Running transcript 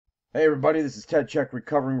Hey everybody, this is Ted Czech,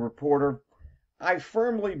 recovering reporter. I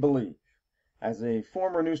firmly believe, as a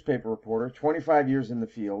former newspaper reporter, 25 years in the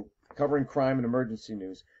field, covering crime and emergency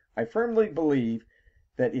news, I firmly believe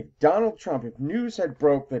that if news had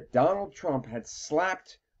broke that Donald Trump had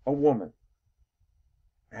slapped a woman,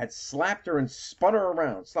 had slapped her and spun her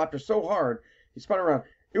around, slapped her so hard, he spun her around,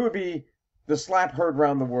 it would be the slap heard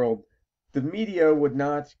around the world. The media would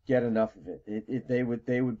not get enough of it. They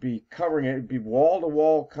would be covering it. It would be wall to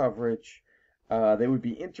wall coverage. They would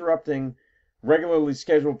be interrupting regularly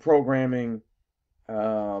scheduled programming.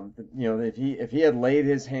 If he had laid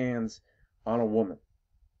his hands on a woman,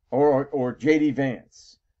 or J.D.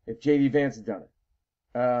 Vance, if J.D. Vance had done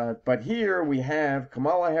it. But here we have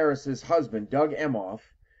Kamala Harris's husband, Doug Emhoff,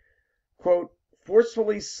 quote,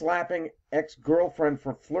 forcefully slapping ex-girlfriend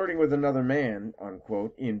for flirting with another man,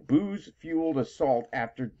 unquote, in booze-fueled assault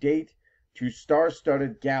after date to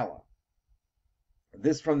star-studded gala.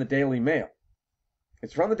 This from the Daily Mail.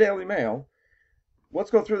 It's from the Daily Mail. Let's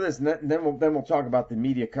go through this, and then we'll talk about the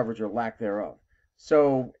media coverage or lack thereof.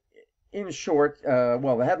 So, in short,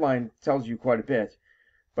 the headline tells you quite a bit.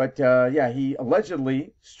 But, he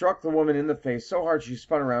allegedly struck the woman in the face so hard she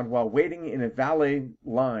spun around while waiting in a valet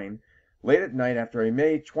line late at night after a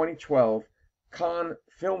May 2012 Cannes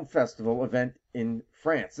Film Festival event in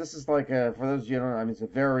France. This is like for those of you who don't know, it's a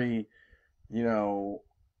very,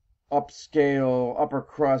 upscale, upper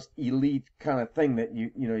crust, elite kind of thing that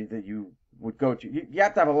you would go to. You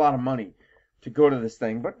have to have a lot of money to go to this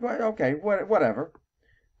thing, but okay, whatever.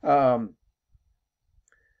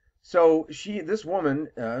 So this woman,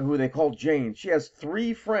 who they call Jane, she has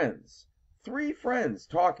three friends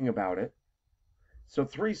talking about it. So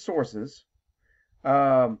 3 sources.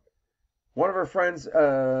 One of her friends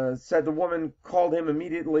said the woman called him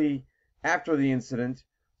immediately after the incident,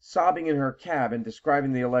 sobbing in her cab and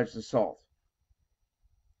describing the alleged assault.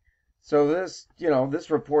 So this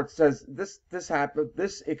report says this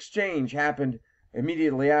exchange happened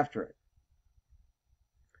immediately after it.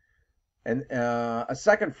 And a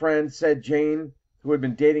second friend said Jane, who had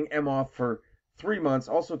been dating Emhoff for 3 months,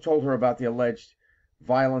 also told her about the alleged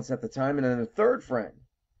violence at the time. And then a third friend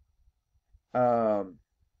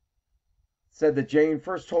said that Jane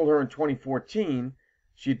first told her in 2014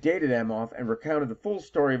 she had dated Emhoff and recounted the full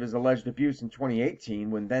story of his alleged abuse in 2018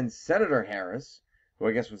 when then Senator Harris, who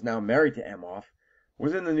I guess was now married to Emhoff,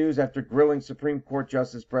 was in the news after grilling Supreme Court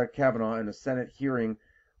Justice Brett Kavanaugh in a Senate hearing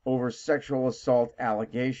over sexual assault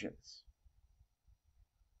allegations.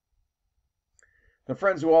 The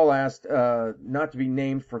friends who all asked not to be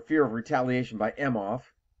named for fear of retaliation by Emhoff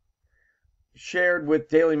shared with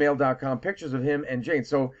DailyMail.com pictures of him and Jane.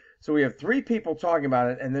 So we have 3 people talking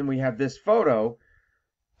about it, and then we have this photo,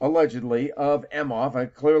 allegedly, of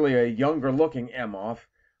Emhoff, clearly a younger-looking Emhoff,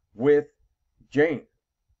 with Jane.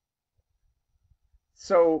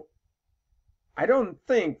 So I don't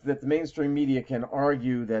think that the mainstream media can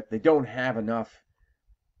argue that they don't have enough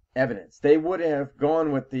evidence. They would have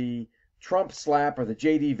gone with the Trump slap or the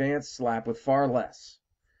J.D. Vance slap with far less.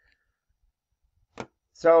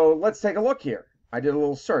 So let's take a look here. I did a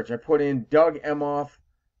little search. I put in Doug Emhoff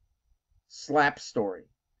slap story.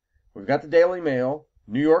 We've got the Daily Mail,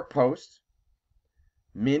 New York Post,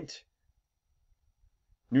 Mint,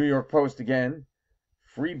 New York Post again,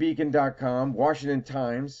 freebeacon.com, Washington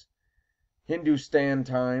Times, Hindustan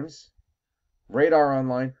Times, Radar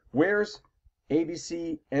Online. Where's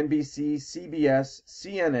ABC, NBC, CBS,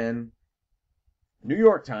 CNN, New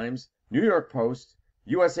York Times, New York Post,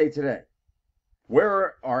 USA Today?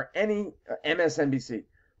 Where are any MSNBC?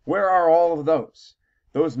 Where are all of those?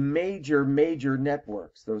 Those major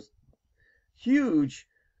networks, those huge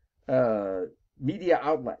media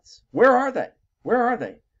outlets. Where are they? Where are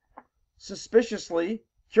they? Suspiciously,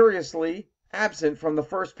 curiously absent from the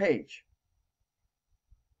first page.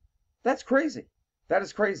 That's crazy. That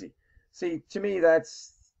is crazy. See, to me,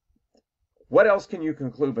 what else can you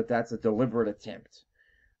conclude but that's a deliberate attempt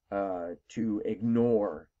to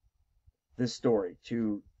ignore this story,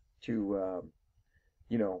 to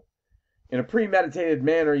in a premeditated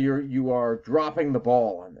manner, you are dropping the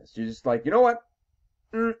ball on this. You're just like, you know what?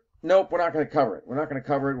 Nope, we're not going to cover it. We're not going to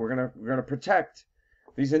cover it. We're going to protect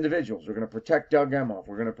these individuals. We're going to protect Doug Emhoff.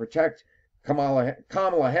 We're going to protect Kamala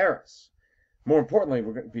Harris. More importantly,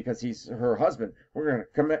 because he's her husband, we're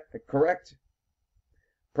going to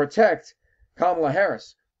protect Kamala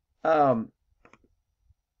Harris. And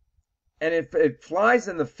it flies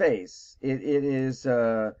in the face. It is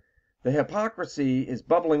the hypocrisy is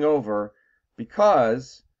bubbling over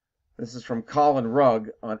because this is from Colin Rugg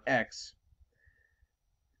on X.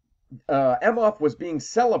 Emhoff was being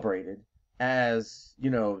celebrated as,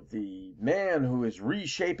 the man who is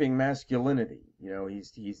reshaping masculinity.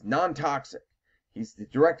 He's non-toxic. He's the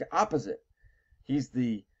direct opposite. He's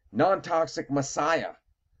the non-toxic messiah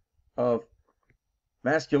of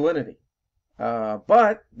masculinity.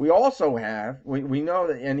 But we also we know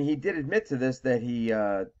that, and he did admit to this, that he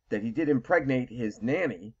did impregnate his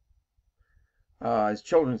nanny, his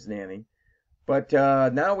children's nanny. But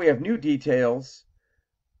now we have new details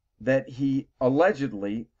that he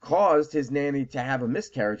allegedly caused his nanny to have a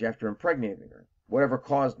miscarriage after impregnating her. Whatever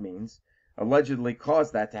caused means, allegedly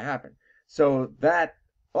caused that to happen. So that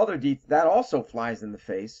also flies in the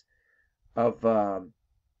face of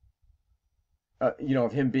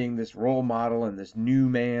of him being this role model and this new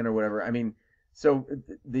man or whatever. I mean, so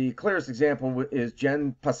the clearest example is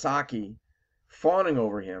Jen Psaki fawning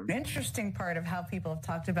over him. The interesting part of how people have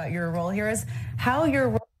talked about your role here is how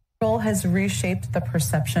your role has reshaped the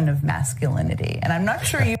perception of masculinity. And I'm not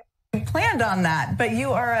sure you planned on that, but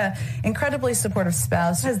you are an incredibly supportive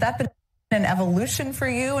spouse. Has that been an evolution for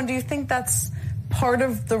you? And do you think that's part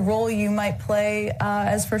of the role you might play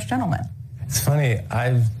as first gentleman? It's funny.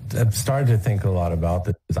 I've started to think a lot about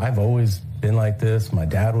this. I've always been like this. My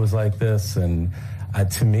dad was like this. And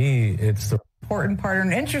to me, it's the important part,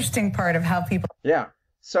 an interesting part of how people... Yeah.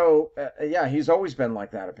 So, he's always been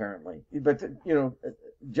like that, apparently. But,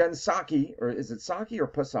 Jen Psaki, or is it Psaki or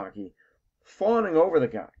Psaki, fawning over the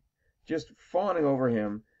guy. Just fawning over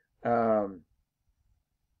him. Her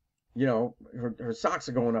socks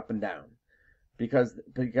are going up and down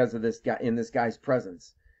because of this guy, in this guy's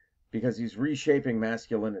presence, because he's reshaping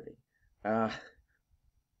masculinity. Man,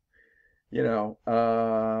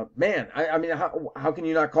 I mean, how can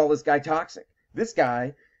you not call this guy toxic? This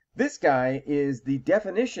guy is the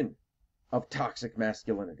definition of toxic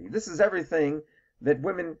masculinity. This is everything that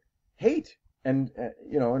women hate. And,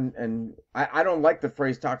 I don't like the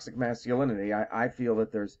phrase toxic masculinity. I feel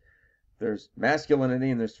that there's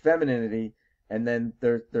masculinity and there's femininity, and then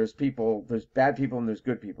there's bad people and there's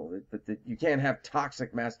good people. That you can't have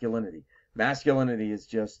toxic masculinity. Masculinity is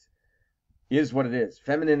what it is.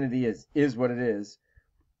 Femininity is what it is.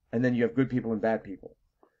 And then you have good people and bad people.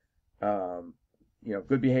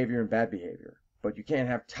 Good behavior and bad behavior. But you can't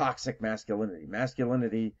have toxic masculinity.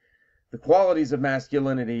 Masculinity, the qualities of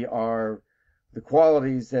masculinity are the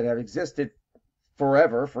qualities that have existed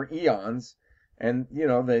forever, for eons, and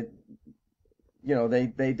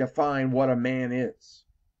they define what a man is,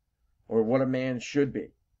 or what a man should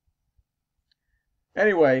be.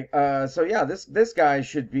 Anyway, this guy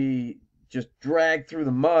should be just dragged through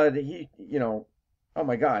the mud. Oh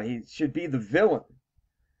my God, he should be the villain,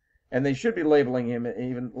 and they should be labeling him,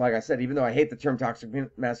 even like I said, even though I hate the term toxic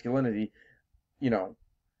masculinity,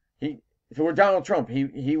 if it were Donald Trump,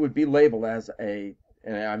 he would be labeled as and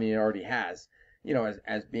I mean, he already has,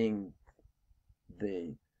 as being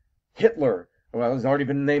the Hitler. Well, he's already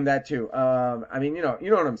been named that too. I mean, you know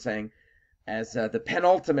what I'm saying, as the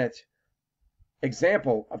penultimate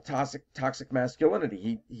example of toxic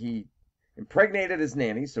masculinity. He impregnated his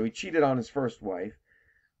nanny, so he cheated on his first wife,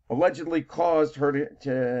 allegedly caused her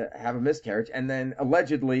to have a miscarriage, and then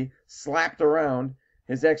allegedly slapped around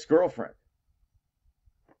his ex-girlfriend.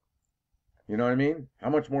 You know what I mean? How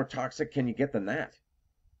much more toxic can you get than that?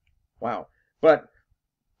 Wow. But,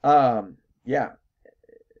 as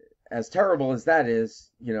terrible as that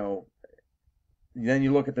is, then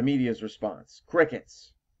you look at the media's response.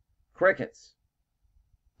 Crickets.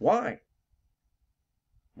 Why?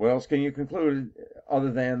 What else can you conclude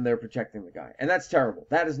other than they're protecting the guy? And that's terrible.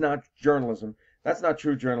 That is not journalism. That's not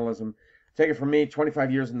true journalism. Take it from me,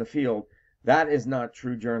 25 years in the field. That is not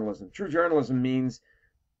true journalism. True journalism means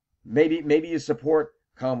maybe you support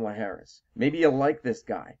Kamala Harris. Maybe you like this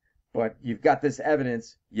guy, but you've got this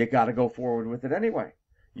evidence. You got to go forward with it anyway.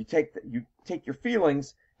 You take your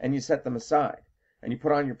feelings and you set them aside, and you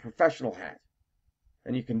put on your professional hat,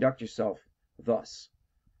 and you conduct yourself thus.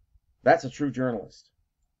 That's a true journalist.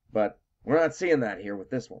 But we're not seeing that here with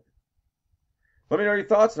this one. Let me know your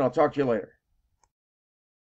thoughts, and I'll talk to you later.